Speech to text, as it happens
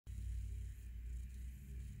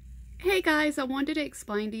Hey guys, I wanted to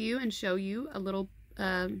explain to you and show you a little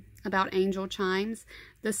about angel chimes.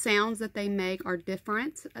 The sounds that they make are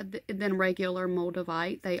different than regular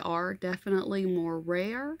moldavite. They are definitely more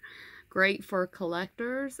rare, great for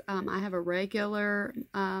collectors. I have a regular,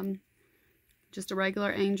 just a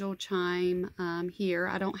regular angel chime here.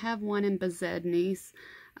 I don't have one in Bezedni's,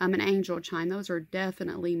 an angel chime. Those are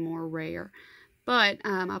definitely more rare, but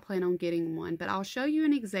I plan on getting one. But I'll show you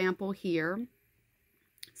an example here,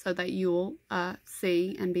 so that you'll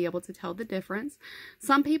see and be able to tell the difference.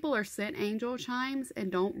 Some people are sent angel chimes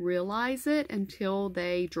and don't realize it until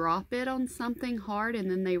they drop it on something hard, and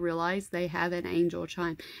then they realize they have an angel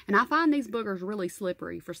chime. And I find these boogers really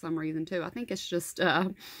slippery for some reason too. I think it's just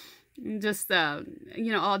you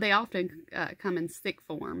know, they often come in stick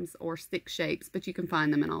forms or stick shapes, but you can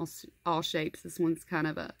find them in all shapes. This one's kind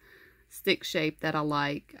of a stick shape that I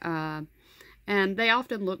like. And they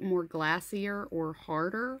often look more glassier or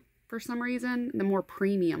harder for some reason, the more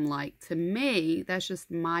premium-like. To me, that's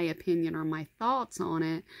just my opinion or my thoughts on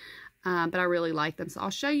it, but I really like them. So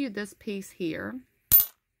I'll show you this piece here.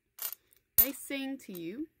 They sing to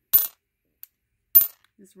you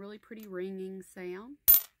this really pretty ringing sound.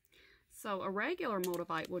 So a regular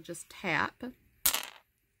moldavite will just tap.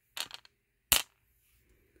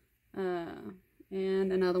 And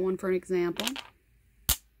another one for an example.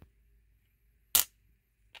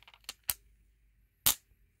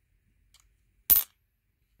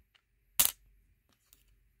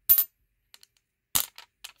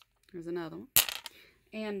 There's another one.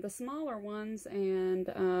 And the smaller ones and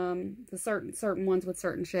the certain ones with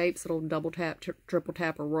certain shapes, it'll double tap, triple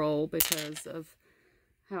tap, or roll because of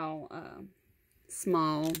how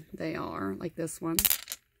small they are, like this one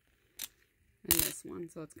and this one.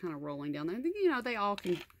 So it's kind of rolling down there. You know, they all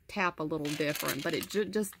can tap a little different, but it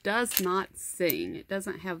just does not sing. It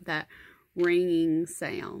doesn't have that ringing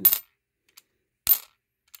sound.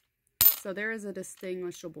 So there is a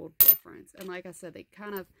distinguishable difference. And like I said, they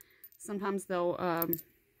kind of, sometimes they'll,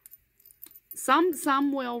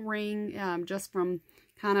 some will ring just from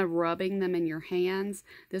kind of rubbing them in your hands.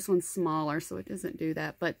 This one's smaller, so it doesn't do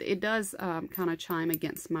that. But it does kind of chime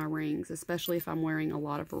against my rings, especially if I'm wearing a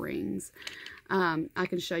lot of rings. I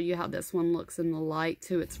can show you how this one looks in the light,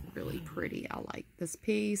 too. It's really pretty. I like this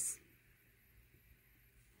piece.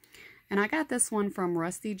 And I got this one from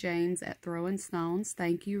Rusty James at Throwing Stones.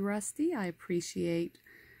 Thank you, Rusty. I appreciate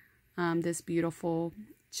this beautiful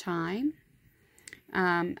chime.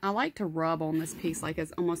 I like to rub on this piece like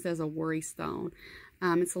it's almost as a worry stone.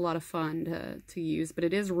 It's a lot of fun to use, but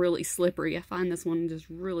it is really slippery. I find this one just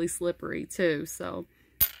really slippery too. So,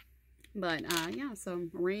 but yeah, so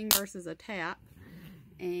ring versus a tap,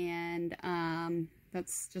 and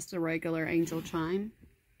that's just a regular angel chime,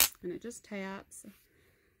 and it just taps.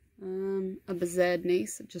 A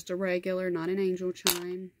Bezedni's, just a regular, not an angel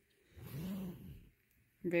chime.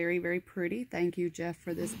 Very, very pretty. Thank you, Jeff,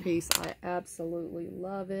 for this piece. I absolutely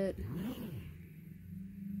love it.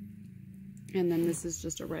 And then this is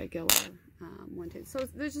just a regular one, too. So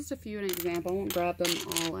there's just a few an example. I won't grab them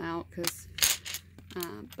all out because,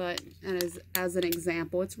 but as an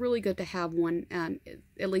example, it's really good to have one,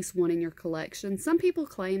 at least one in your collection. Some people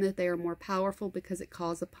claim that they are more powerful because it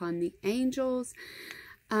calls upon the angels.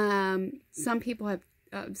 Some people have,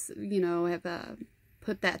 you know, have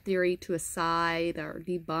put that theory to a side or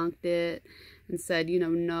debunked it and said, you know,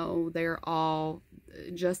 no, they're all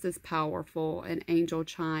just as powerful. An angel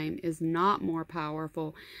chime is not more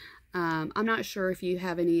powerful. I'm not sure if you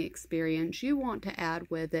have any experience you want to add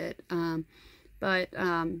with it, but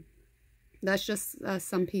that's just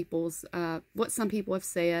some people's, what some people have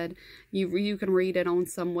said. You can read it on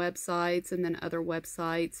some websites, and then other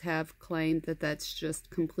websites have claimed that that's just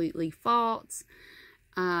completely false.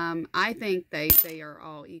 I think they are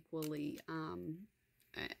all equally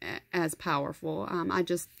as powerful. I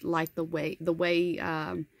just like the way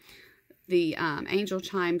the angel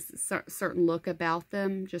chimes, certain look about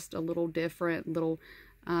them, just a little different, little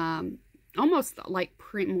almost like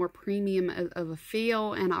more premium of a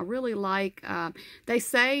feel. And I really like, they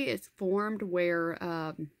say it's formed where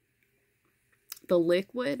the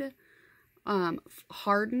liquid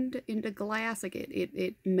hardened into glass, like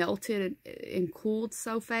it melted and cooled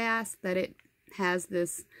so fast that it has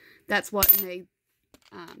this, that's what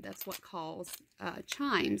calls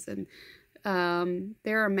chimes. And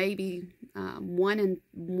there are maybe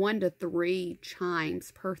 1 to 3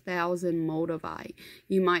 chimes per 1,000 moldavite.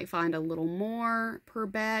 You might find a little more per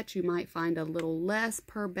batch, you might find a little less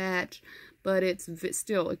per batch, but it's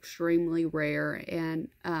still extremely rare, and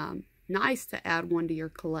nice to add one to your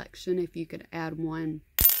collection if you could add one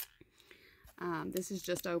This is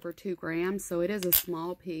just over 2 grams, so it is a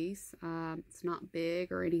small piece. It's not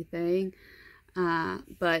big or anything,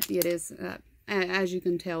 but it is, as you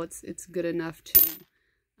can tell, it's good enough to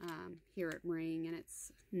hear it ring, and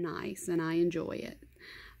it's nice, and I enjoy it.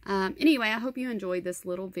 Anyway, I hope you enjoyed this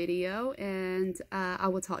little video, and I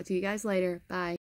will talk to you guys later. Bye.